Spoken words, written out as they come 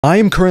I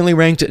am currently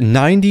ranked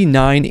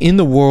 99 in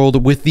the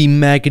world with the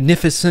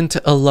magnificent,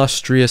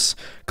 illustrious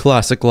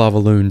classic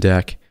LAVALOON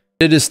deck.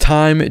 It is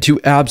time to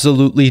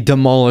absolutely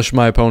demolish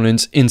my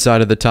opponents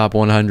inside of the top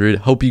 100.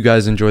 Hope you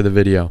guys enjoy the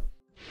video.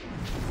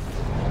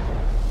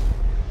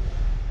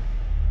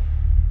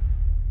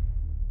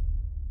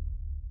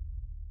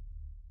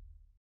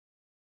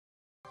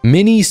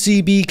 Mini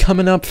CB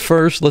coming up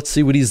first. Let's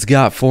see what he's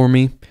got for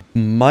me.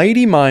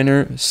 Mighty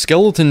Miner,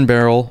 Skeleton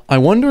Barrel. I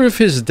wonder if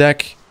his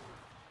deck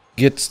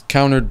gets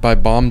countered by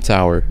Bomb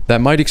Tower.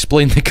 That might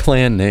explain the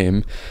clan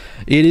name.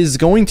 It is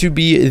going to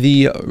be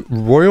the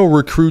Royal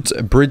Recruits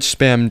bridge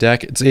spam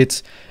deck.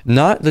 It's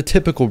not the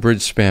typical bridge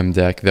spam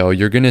deck, though.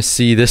 You're going to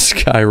see this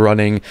guy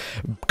running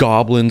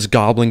goblins,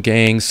 goblin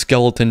gangs,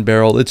 skeleton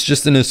barrel. It's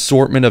just an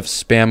assortment of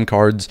spam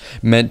cards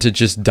meant to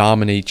just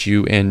dominate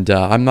you, and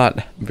I'm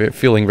not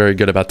feeling very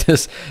good about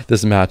this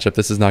matchup.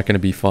 This is not going to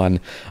be fun.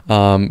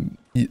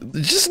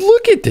 Just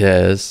look at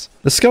this.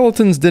 The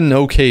skeletons did an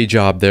okay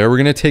job there. We're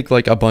going to take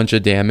like a bunch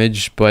of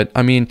damage, but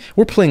I mean,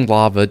 we're playing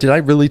lava. Did I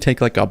really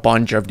take like a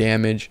bunch of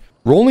damage?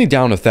 We're only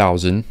down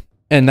 1,000,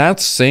 and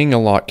that's saying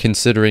a lot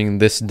considering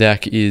this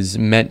deck is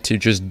meant to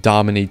just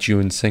dominate you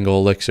in single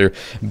elixir.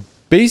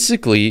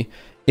 Basically,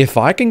 if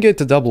I can get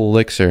to double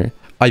elixir,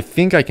 I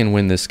think I can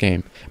win this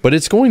game, but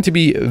it's going to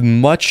be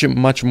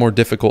much more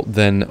difficult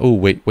than... Oh,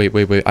 wait.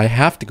 I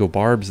have to go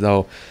Barbs,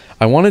 though.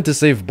 I wanted to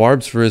save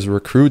Barbs for his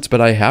recruits,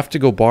 but I have to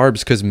go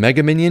Barbs because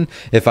Mega Minion,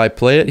 if I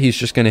play it, he's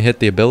just going to hit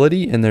the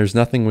ability, and there's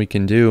nothing we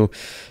can do.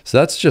 So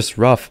that's just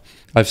rough.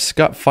 I've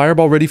got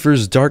Fireball ready for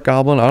his Dark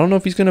Goblin. I don't know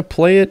if he's going to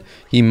play it.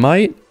 He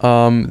might.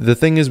 The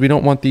thing is, we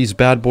don't want these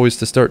bad boys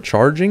to start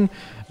charging.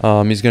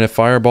 He's going to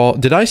Fireball.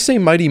 Did I say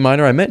Mighty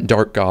Miner? I meant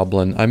Dark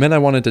Goblin. I meant I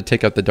wanted to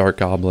take out the Dark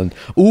Goblin.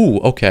 Ooh,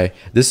 okay.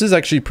 This is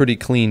actually pretty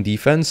clean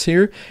defense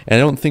here, and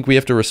I don't think we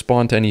have to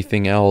respond to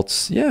anything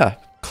else. Yeah,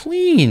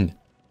 clean.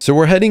 So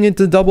we're heading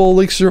into double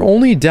elixir,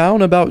 only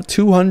down about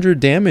 200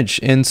 damage,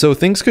 and so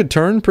things could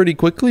turn pretty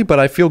quickly, but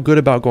I feel good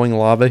about going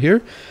lava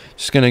here.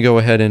 Just going to go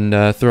ahead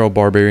and throw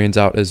barbarians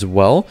out as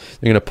well.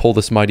 They're going to pull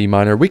this Mighty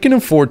Miner. We can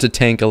afford to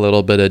tank a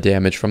little bit of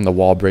damage from the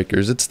wall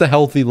breakers. It's the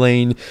healthy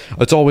lane.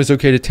 It's always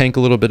okay to tank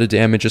a little bit of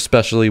damage,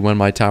 especially when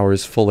my tower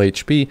is full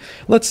HP.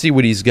 Let's see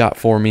what he's got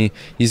for me.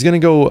 He's going to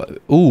go...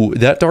 Ooh,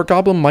 that Dark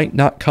Goblin might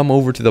not come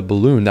over to the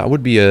balloon. That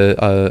would be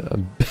a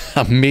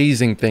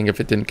amazing thing if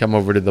it didn't come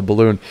over to the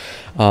balloon.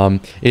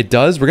 It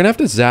does. We're going to have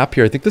to zap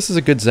here. I think this is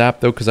a good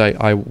zap, though, because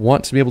I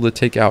want to be able to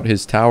take out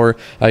his tower.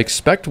 I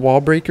expect wall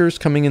breakers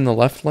coming in the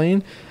left lane.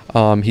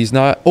 He's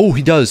not... Oh,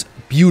 he does.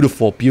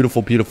 Beautiful.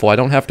 I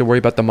don't have to worry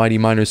about the Mighty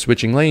Miner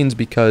switching lanes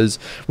because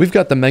we've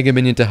got the Mega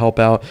Minion to help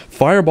out.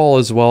 Fireball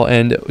as well,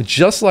 and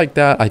just like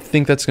that, I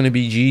think that's going to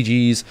be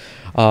GG's.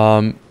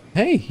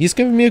 Hey, he's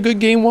giving me a good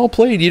game. Well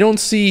played. You don't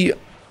see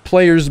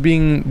players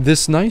being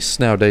this nice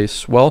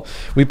nowadays. Well,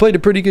 we played a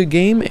pretty good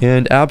game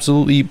and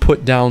absolutely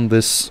put down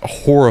this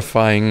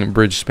horrifying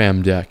bridge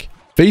spam deck.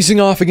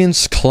 Facing off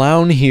against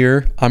Clown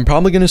here, I'm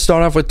probably going to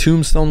start off with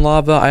Tombstone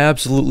Lava. I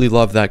absolutely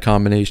love that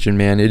combination,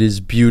 man. It is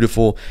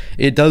beautiful.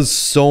 It does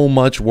so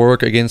much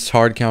work against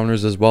hard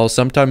counters as well.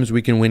 Sometimes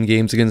we can win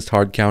games against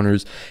hard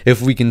counters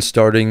if we can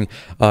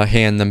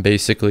hand them,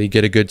 basically,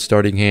 get a good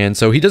starting hand.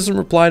 So he doesn't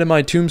reply to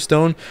my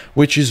Tombstone,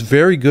 which is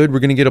very good. We're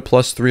going to get a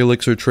 +3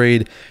 elixir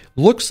trade.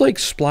 Looks like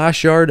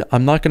Splash Yard.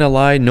 I'm not going to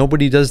lie.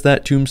 Nobody does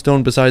that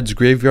Tombstone besides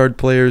Graveyard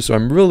players, so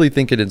I'm really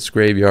thinking it's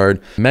Graveyard.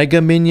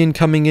 Mega Minion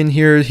coming in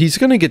here. He's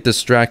going to get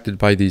distracted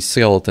by these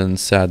skeletons,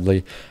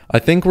 sadly. I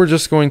think we're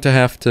just going to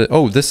have to...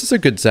 Oh, this is a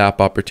good zap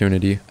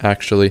opportunity,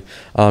 actually,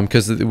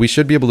 because we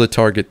should be able to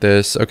target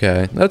this.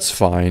 Okay, that's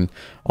fine.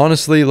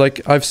 Honestly,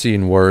 like, I've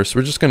seen worse.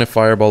 We're just going to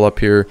Fireball up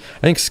here.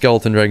 I think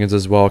Skeleton Dragons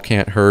as well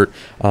can't hurt.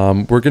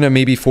 We're going to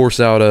maybe force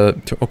out a...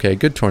 Okay,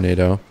 good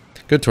Tornado.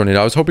 Good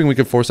Tornado. I was hoping we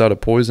could force out a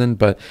poison,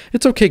 but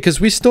it's okay because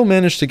we still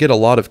managed to get a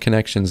lot of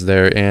connections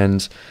there,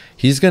 and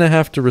he's going to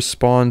have to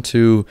respond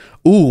to...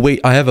 Ooh, wait,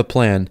 I have a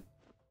plan.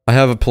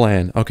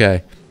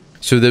 Okay.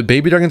 So the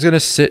Baby Dragon's going to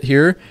sit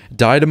here,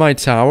 die to my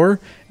tower,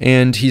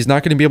 and he's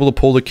not going to be able to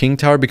pull the King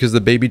Tower because the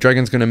Baby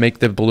Dragon's going to make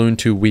the balloon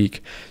too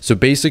weak. So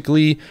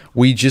basically,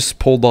 we just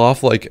pulled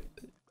off like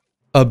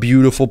a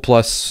beautiful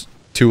 +2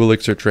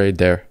 elixir trade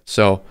there.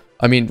 So,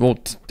 I mean, well,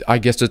 I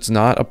guess it's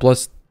not a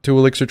 +2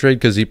 elixir trade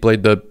because he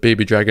played the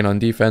Baby Dragon on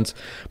defense,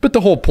 but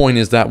the whole point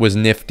is that was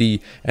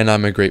nifty, and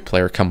I'm a great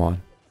player. Come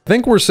on. I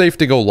think we're safe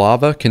to go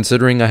lava,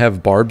 considering I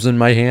have Barbs in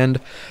my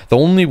hand. The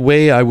only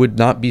way I would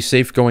not be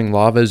safe going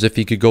lava is if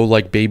he could go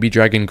like Baby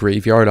Dragon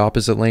Graveyard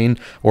opposite lane,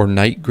 or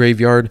Knight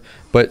Graveyard,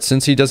 but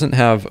since he doesn't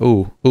have...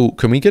 Ooh,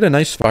 can we get a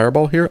nice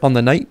Fireball here on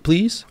the Knight,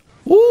 please?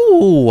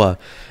 Ooh!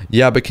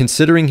 Yeah, but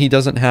considering he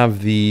doesn't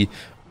have the...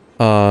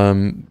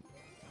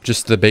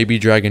 just the baby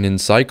dragon in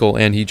cycle,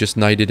 and he just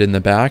knighted in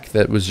the back.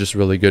 That was just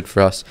really good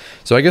for us.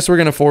 So I guess we're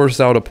going to force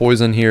out a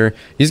poison here.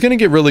 He's going to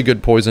get really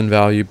good poison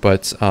value,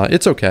 but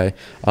it's okay.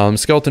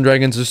 Skeleton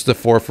Dragon's just a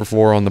 4 for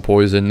 4 on the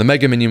poison. The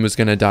Mega Minion was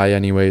going to die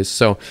anyways,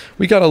 so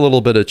we got a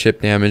little bit of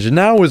chip damage. And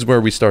now is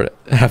where we start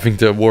having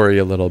to worry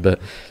a little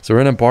bit. So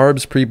we're in a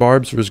Barbs,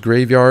 pre-Barbs for his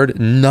graveyard.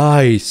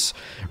 Nice.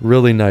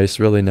 Really nice,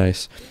 really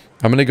nice.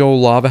 I'm going to go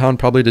Lava Hound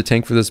probably to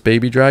tank for this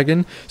baby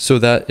dragon so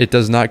that it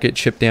does not get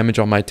chip damage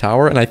on my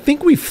tower. And I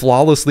think we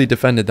flawlessly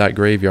defended that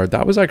graveyard.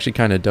 That was actually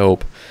kind of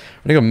dope.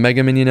 I'm going to go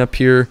Mega Minion up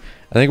here.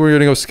 I think we're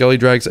going to go Skelly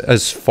Drags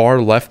as far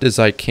left as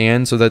I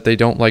can so that they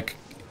don't like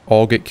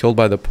all get killed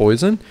by the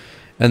poison.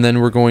 And then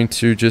we're going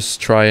to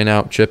just try and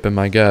out chip him,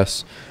 I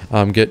guess.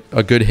 Get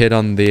a good hit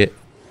on the...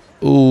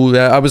 Ooh,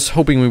 I was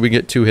hoping we would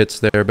get 2 hits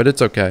there, but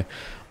it's okay.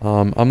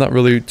 I'm not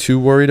really too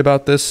worried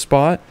about this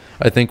spot.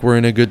 I think we're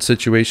in a good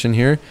situation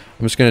here.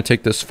 I'm just going to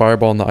take this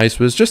Fireball and the Ice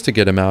Whiz just to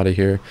get him out of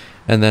here.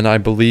 And then I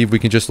believe we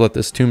can just let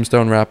this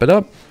Tombstone wrap it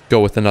up,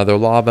 go with another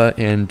Lava,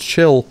 and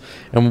chill.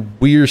 And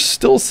we're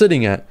still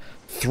sitting at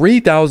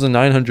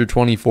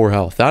 3,924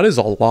 health. That is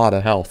a lot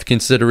of health,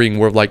 considering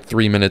we're like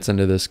 3 minutes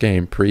into this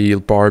game.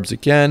 Pre-Barbs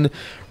again.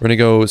 We're going to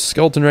go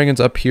Skeleton Dragons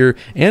up here,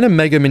 and a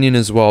Mega Minion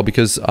as well,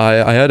 because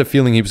I had a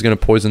feeling he was going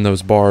to poison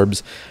those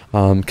Barbs.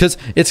 Because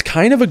it's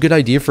kind of a good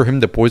idea for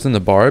him to poison the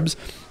Barbs,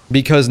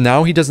 because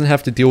now he doesn't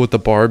have to deal with the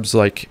Barbs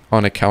like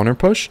on a counter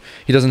push.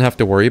 He doesn't have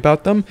to worry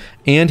about them,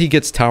 and he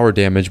gets tower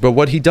damage. But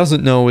what he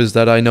doesn't know is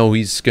that I know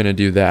he's going to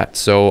do that.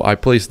 So I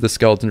placed the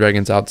Skeleton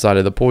Dragons outside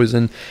of the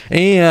poison,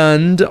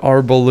 and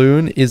our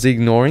balloon is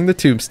ignoring the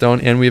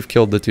Tombstone, and we have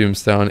killed the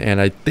Tombstone, and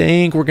I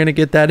think we're going to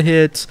get that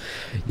hit.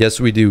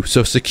 Yes, we do.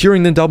 So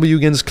securing the W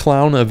against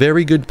Clown, a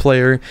very good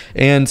player,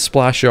 and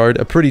Splash Yard,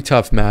 a pretty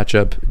tough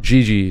matchup.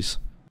 GG's.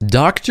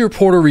 Dr.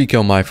 Puerto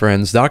Rico, my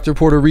friends. Dr.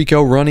 Puerto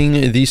Rico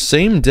running the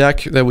same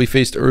deck that we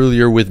faced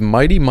earlier with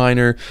Mighty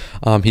Miner.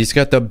 He's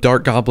got the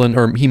Dark Goblin,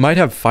 or he might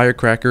have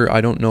Firecracker. I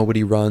don't know what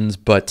he runs,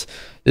 but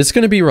it's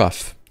going to be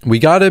rough. We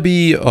got to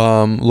be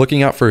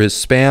looking out for his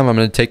spam. I'm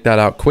going to take that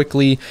out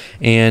quickly,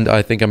 and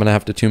I think I'm going to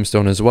have to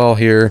Tombstone as well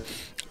here.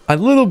 A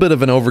little bit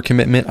of an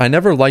overcommitment. I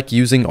never like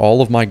using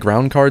all of my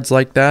ground cards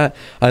like that.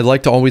 I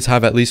like to always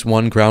have at least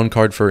one ground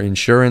card for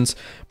insurance,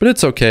 but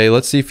it's okay.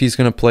 Let's see if he's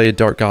going to play a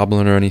Dark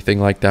Goblin or anything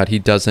like that. He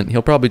doesn't.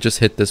 He'll probably just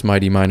hit this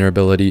Mighty Miner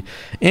ability.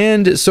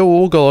 And so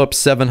we'll go up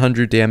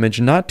 700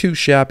 damage. Not too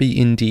shabby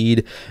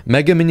indeed.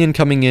 Mega Minion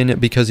coming in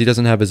because he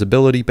doesn't have his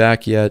ability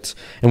back yet.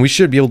 And we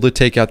should be able to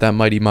take out that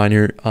Mighty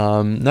Miner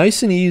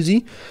nice and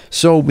easy.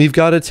 So we've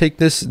got to take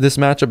this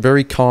matchup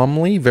very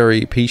calmly,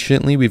 very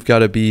patiently. We've got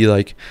to be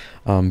like...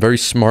 very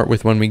smart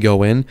with when we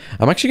go in.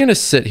 I'm actually going to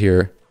sit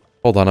here.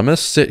 Hold on, I'm going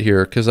to sit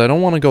here because I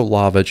don't want to go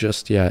lava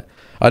just yet.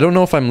 I don't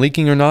know if I'm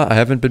leaking or not. I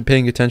haven't been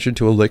paying attention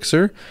to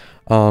Elixir.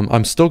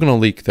 I'm still going to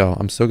leak though.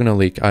 I'm still going to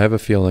leak. I have a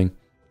feeling.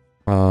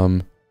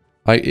 Okay,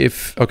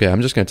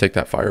 I'm just going to take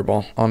that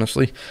Fireball,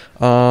 honestly.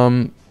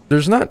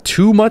 There's not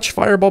too much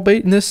Fireball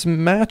bait in this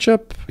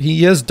matchup.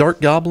 He has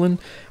Dark Goblin.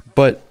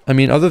 But, I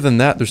mean, other than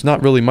that, there's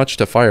not really much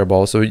to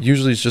Fireball, so it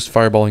usually is just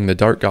Fireballing the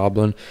Dark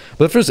Goblin.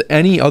 But if there's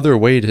any other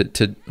way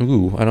to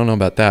ooh, I don't know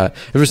about that.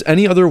 If there's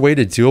any other way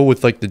to deal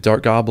with, like, the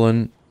Dark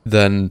Goblin,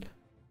 then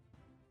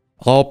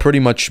I'll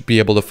pretty much be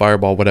able to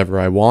Fireball whatever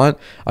I want.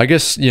 I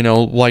guess, you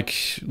know,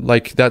 like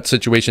that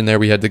situation there,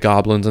 we had the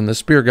Goblins and the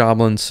Spear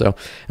Goblins, so,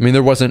 I mean,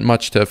 there wasn't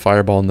much to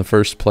Fireball in the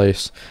first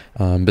place,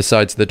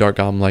 besides the Dark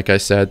Goblin, like I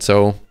said,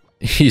 so...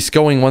 He's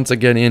going once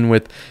again in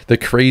with the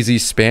crazy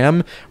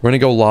spam. We're going to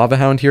go Lava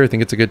Hound here. I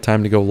think it's a good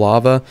time to go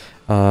Lava.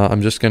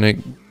 I'm just going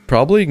to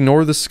probably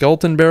ignore the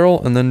Skeleton Barrel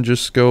and then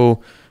just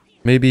go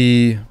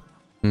maybe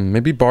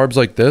Barbs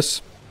like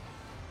this.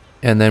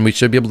 And then we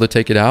should be able to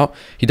take it out.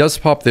 He does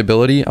pop the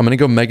ability. I'm going to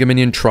go Mega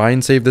Minion, try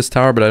and save this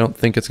tower, but I don't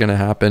think it's going to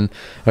happen.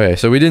 Okay,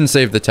 so we didn't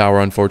save the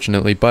tower,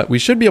 unfortunately, but we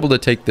should be able to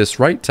take this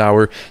right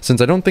tower, since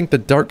I don't think the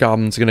Dark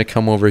Goblin's going to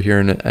come over here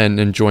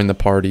and join the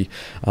party.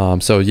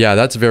 So yeah,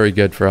 that's very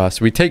good for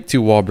us. We take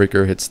 2 wall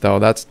breaker hits, though.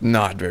 That's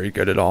not very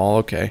good at all.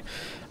 Okay.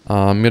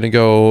 I'm going to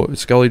go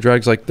Skelly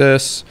Drags like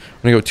this.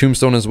 I'm going to go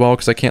Tombstone as well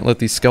because I can't let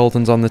these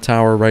skeletons on the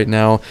tower right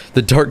now.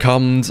 The Dark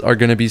Goblins are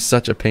going to be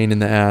such a pain in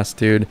the ass,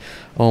 dude.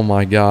 Oh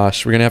my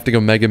gosh. We're going to have to go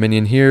Mega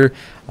Minion here.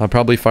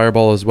 Probably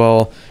Fireball as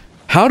well.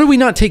 How do we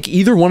not take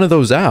either one of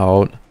those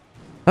out?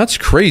 That's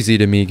crazy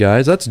to me,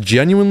 guys. That's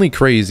genuinely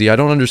crazy. I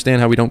don't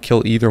understand how we don't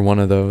kill either one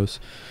of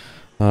those.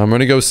 I'm going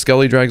to go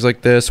Skelly Drags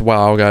like this.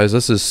 Wow, guys.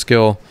 This is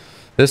skill.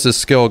 This is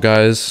skill,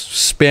 guys.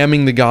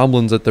 Spamming the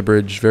goblins at the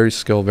bridge. Very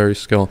skill, very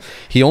skill.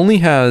 He only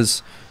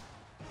has...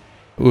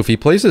 Ooh, if he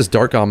plays his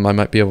Dark Goblin, I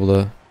might be able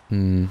to...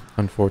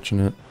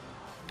 unfortunate.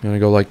 I'm gonna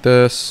go like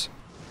this.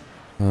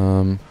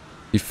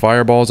 He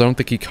fireballs. I don't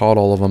think he caught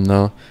all of them,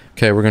 though.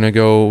 Okay, we're gonna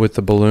go with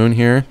the balloon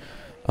here.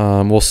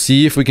 We'll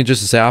see if we can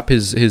just zap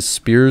his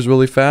spears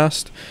really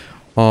fast.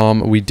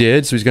 We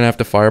did, so he's gonna have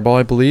to fireball,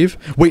 I believe.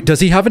 Wait, does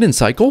he have it in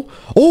cycle?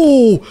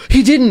 Oh,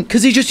 he didn't,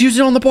 because he just used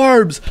it on the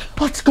barbs.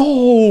 Let's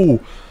go.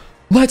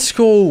 Let's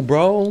go,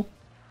 bro.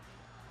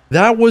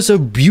 That was a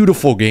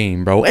beautiful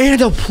game, bro. And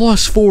a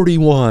plus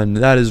 41.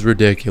 That is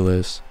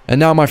ridiculous.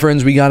 And now, my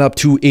friends, we got up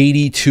to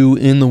 82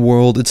 in the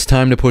world. It's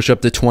time to push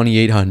up to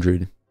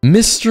 2,800.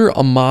 Mr.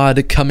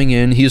 Ahmad coming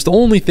in. He's the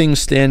only thing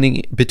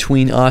standing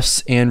between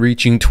us and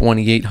reaching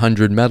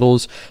 2,800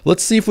 medals.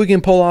 Let's see if we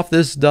can pull off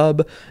this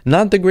dub.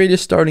 Not the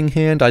greatest starting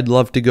hand. I'd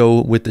love to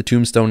go with the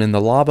tombstone in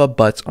the lava,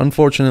 but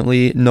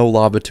unfortunately, no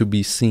lava to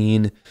be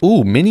seen.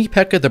 Ooh, mini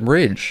peck of the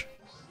bridge.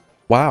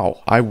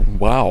 Wow.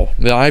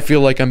 I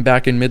feel like I'm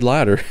back in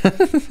mid-ladder.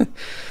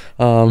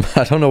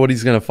 I don't know what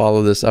he's going to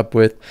follow this up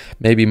with.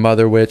 Maybe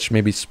Mother Witch,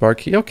 maybe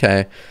Sparky.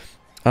 Okay.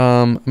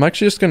 I'm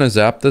actually just going to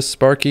zap this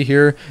Sparky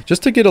here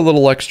just to get a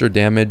little extra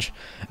damage.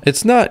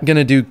 It's not going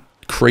to do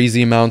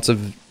crazy amounts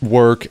of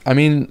work. I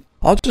mean,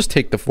 I'll just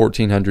take the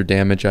 1,400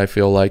 damage, I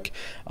feel like.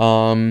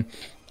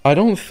 I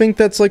don't think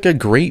that's like a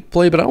great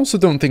play, but I also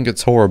don't think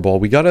it's horrible.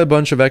 We got a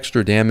bunch of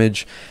extra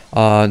damage.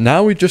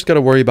 Now we just got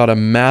to worry about a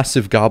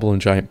massive Goblin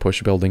Giant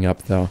push building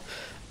up, though.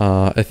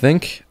 I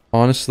think,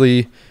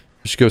 honestly,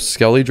 we should go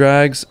Skelly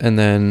Drags and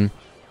then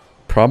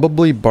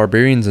probably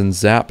Barbarians and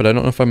Zap, but I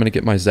don't know if I'm going to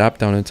get my Zap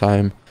down in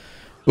time.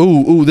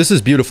 Ooh, this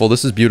is beautiful.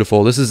 This is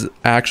beautiful. This is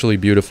actually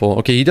beautiful.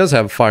 Okay, he does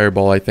have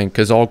Fireball, I think,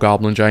 because all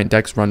Goblin Giant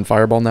decks run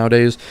Fireball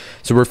nowadays.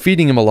 So we're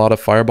feeding him a lot of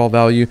Fireball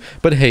value.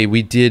 But hey,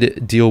 we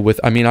did deal with...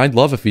 I mean, I'd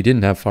love if he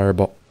didn't have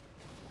Fireball.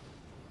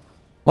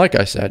 Like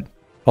I said,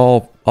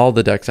 all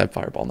the decks have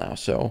Fireball now.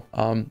 So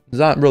it's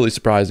not really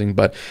surprising.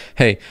 But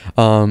hey,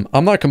 I'm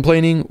not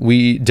complaining.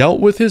 We dealt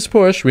with his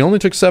push. We only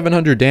took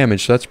 700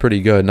 damage, so that's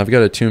pretty good. And I've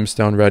got a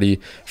Tombstone ready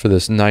for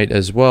this night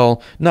as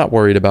well. Not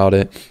worried about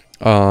it.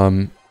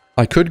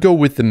 I could go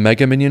with the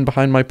Mega Minion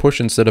behind my push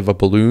instead of a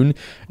Balloon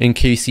in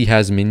case he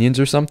has minions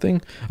or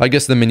something. I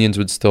guess the minions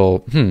would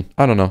still...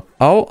 I don't know.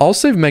 I'll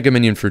save Mega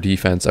Minion for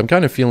defense. I'm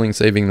kind of feeling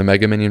saving the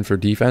Mega Minion for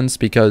defense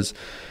because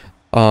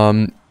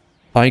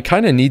I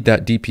kind of need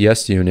that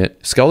DPS unit.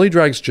 Skelly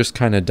Drags just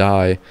kind of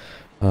die.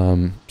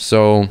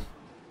 So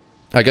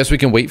I guess we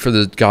can wait for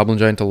the Goblin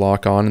Giant to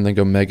lock on and then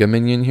go Mega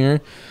Minion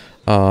here.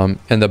 And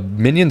the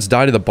minions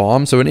die to the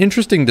bomb, so an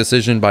interesting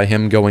decision by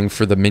him going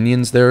for the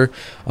minions there.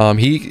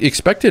 He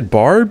expected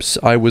barbs.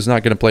 I was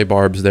not going to play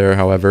barbs there,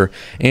 however,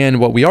 and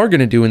what we are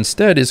going to do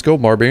instead is go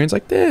barbarians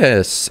like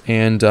this,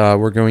 and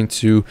we're going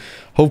to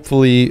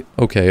hopefully...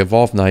 Okay,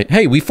 Evolve Knight.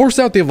 Hey, we forced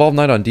out the Evolve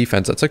Knight on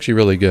defense. That's actually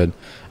really good.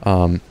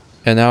 And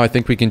now I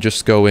think we can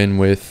just go in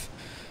with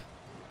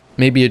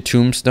maybe a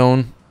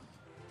Tombstone.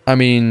 I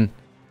mean...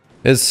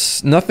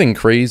 It's nothing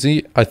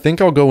crazy. I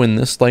think I'll go in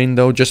this lane,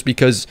 though, just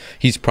because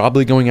he's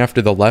probably going after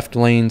the left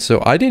lane,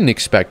 so I didn't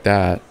expect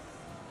that.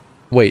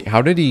 Wait,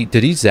 how did he...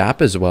 Did he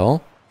zap as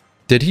well?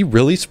 Did he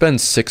really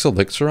spend 6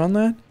 elixir on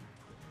that?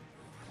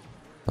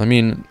 I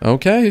mean,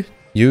 okay.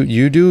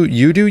 You do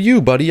you,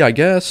 buddy, I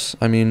guess.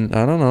 I mean,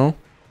 I don't know.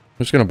 I'm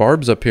just gonna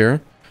barbs up here.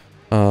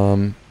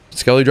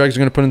 Skelly Drags are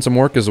gonna put in some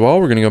work as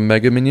well. We're gonna go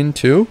Mega Minion,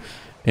 too.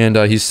 And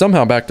he's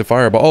somehow back to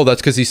Fireball. Oh, that's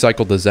because he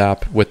cycled the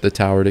Zap with the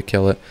tower to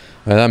kill it.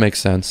 That makes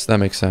sense. That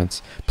makes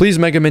sense. Please,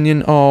 Mega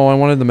Minion. Oh, I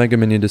wanted the Mega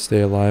Minion to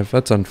stay alive.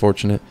 That's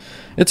unfortunate.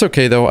 It's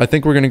okay, though. I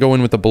think we're going to go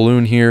in with the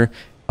Balloon here.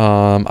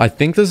 I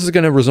think this is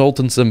going to result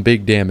in some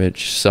big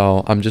damage,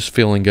 so I'm just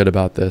feeling good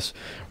about this.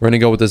 We're going to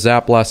go with the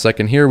Zap last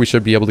second here. We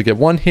should be able to get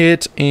one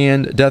hit,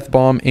 and Death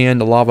Bomb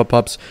and the Lava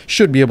Pups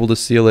should be able to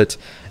seal it.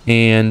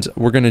 And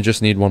we're going to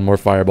just need one more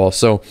Fireball.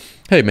 So...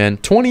 Hey man,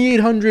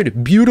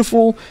 2,800,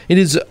 beautiful. It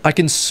is, I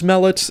can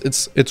smell it.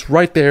 It's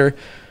right there.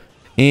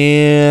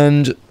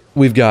 And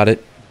we've got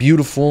it.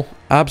 Beautiful.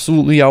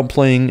 Absolutely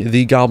outplaying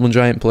the Goblin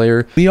Giant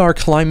player. We are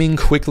climbing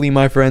quickly,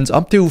 my friends,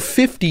 up to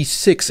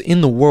 56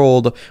 in the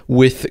world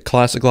with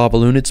Classic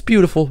LAVALOON. It's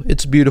beautiful.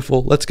 It's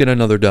beautiful. Let's get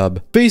another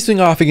dub. Facing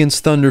off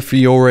against Thunder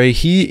Fiore,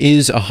 he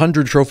is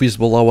 100 trophies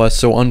below us,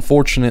 so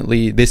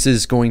unfortunately, this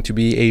is going to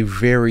be a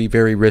very,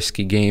 very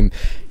risky game.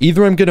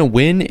 Either I'm going to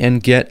win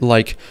and get,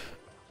 like...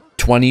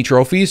 20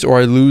 trophies,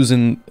 or I lose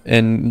and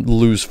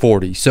lose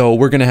 40. So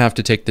we're gonna have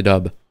to take the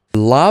dub.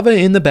 Lava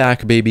in the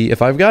back, baby.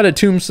 If I've got a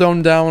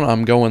Tombstone down,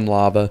 I'm going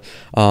Lava.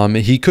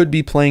 He could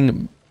be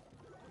playing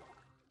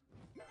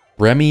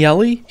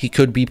Remieli. He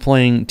could be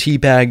playing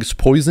Teabag's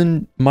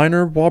Poison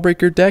Miner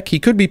Wallbreaker deck. He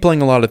could be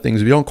playing a lot of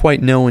things. We don't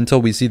quite know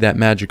until we see that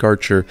Magic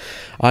Archer.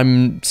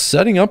 I'm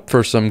setting up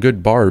for some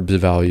good Barbs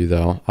value,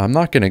 though. I'm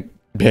not gonna...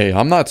 Hey,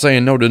 I'm not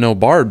saying no to no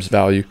Barbs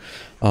value.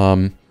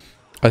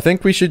 I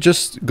think we should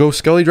just go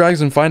Skelly Drags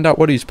and find out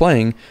what he's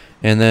playing.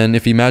 And then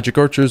if he Magic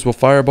Archers, we'll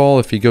Fireball.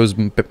 If he goes...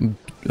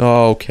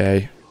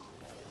 Okay.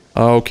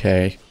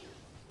 Okay.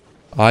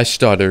 I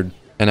stuttered.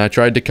 And I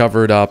tried to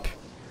cover it up.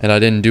 And I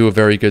didn't do a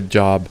very good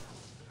job.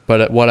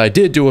 But what I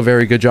did do a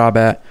very good job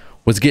at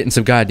was getting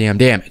some goddamn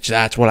damage.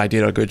 That's what I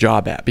did a good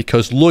job at.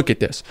 Because look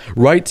at this.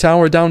 Right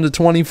tower down to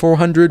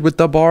 2,400 with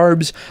the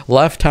Barbs.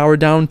 Left tower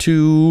down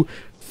to...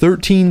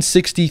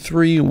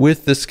 1363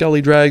 with the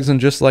Skelly Drags,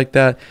 and just like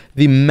that,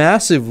 the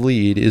massive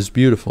lead is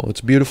beautiful. It's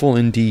beautiful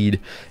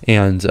indeed,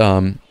 and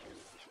I'm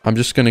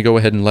just going to go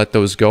ahead and let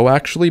those go,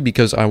 actually,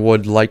 because I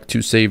would like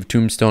to save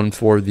Tombstone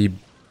for the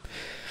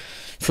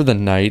for the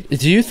knight.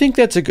 Do you think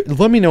that's a good...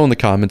 Let me know in the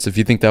comments if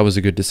you think that was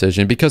a good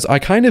decision, because I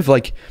kind of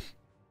like...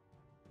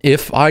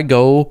 If I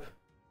go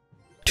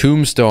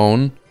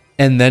tombstone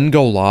and then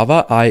go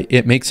lava,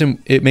 it makes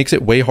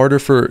it way harder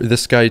for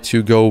this guy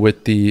to go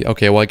with the...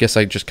 Okay, well, I guess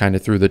I just kind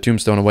of threw the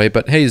tombstone away,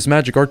 but hey, his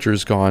magic archer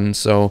is gone,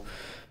 so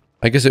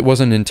I guess it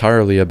wasn't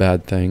entirely a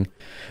bad thing.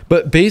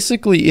 But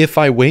basically, if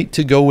I wait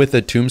to go with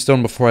a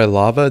tombstone before I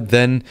lava,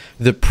 then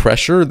the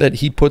pressure that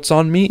he puts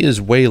on me is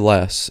way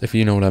less, if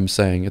you know what I'm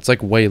saying. It's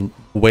like way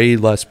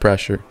less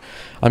pressure.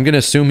 I'm going to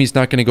assume he's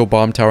not going to go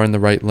bomb tower in the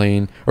right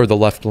lane, or the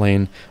left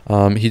lane.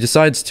 He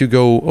decides to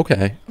go,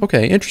 okay,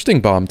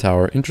 interesting bomb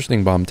tower,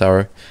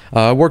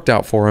 worked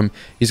out for him.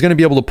 He's going to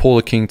be able to pull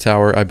a king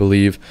tower, I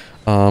believe.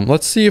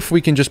 Let's see if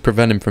we can just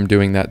prevent him from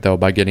doing that, though,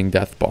 by getting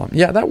death bomb.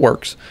 Yeah, that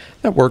works.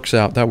 That works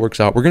out.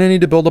 We're going to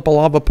need to build up a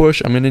lava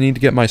push. I'm going to need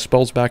to get my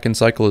spells back in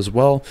cycle as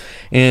well.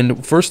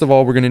 And first of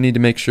all, we're going to need to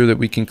make sure that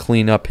we can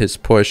clean up his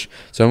push.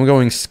 So I'm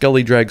going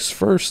Skelly Drags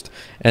first,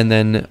 and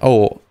then,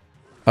 oh,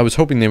 I was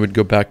hoping they would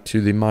go back to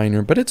the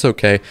miner, but it's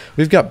okay.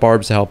 We've got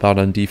barbs to help out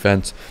on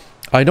defense.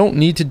 I don't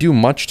need to do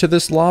much to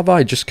this lava.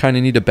 I just kind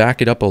of need to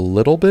back it up a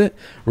little bit.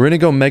 We're going to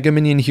go Mega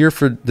Minion here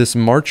for this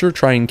Marcher,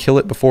 try and kill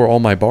it before all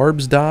my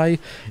barbs die.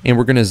 And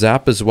we're going to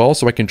zap as well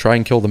so I can try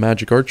and kill the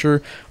Magic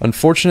Archer.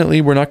 Unfortunately,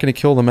 we're not going to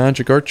kill the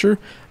Magic Archer.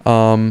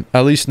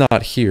 At least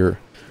not here.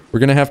 We're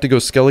going to have to go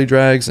Skelly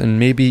Drags and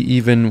maybe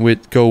even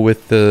go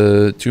with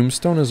the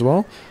Tombstone as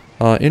well.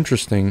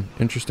 Interesting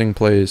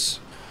plays.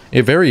 A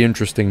very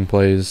interesting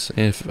plays,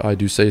 if I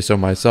do say so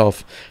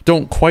myself.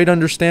 Don't quite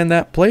understand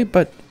that play,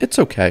 but it's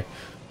okay.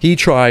 He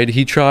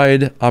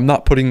tried. I'm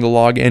not putting the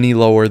log any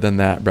lower than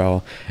that,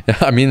 bro.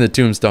 I mean the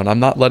tombstone. I'm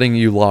not letting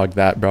you log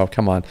that, bro.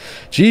 Come on.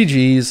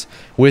 GG's.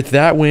 With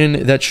that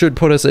win, that should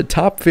put us at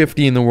top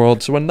 50 in the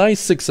world. So a nice,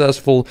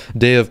 successful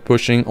day of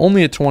pushing.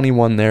 Only at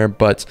 21 there,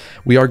 but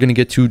we are going to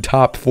get to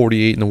top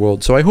 48 in the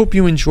world. So I hope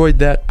you enjoyed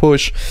that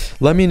push.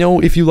 Let me know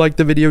if you liked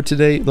the video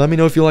today. Let me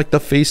know if you liked the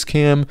face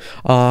cam.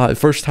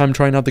 First time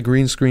trying out the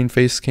green screen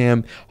face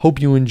cam. Hope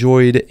you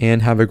enjoyed,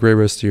 and have a great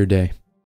rest of your day.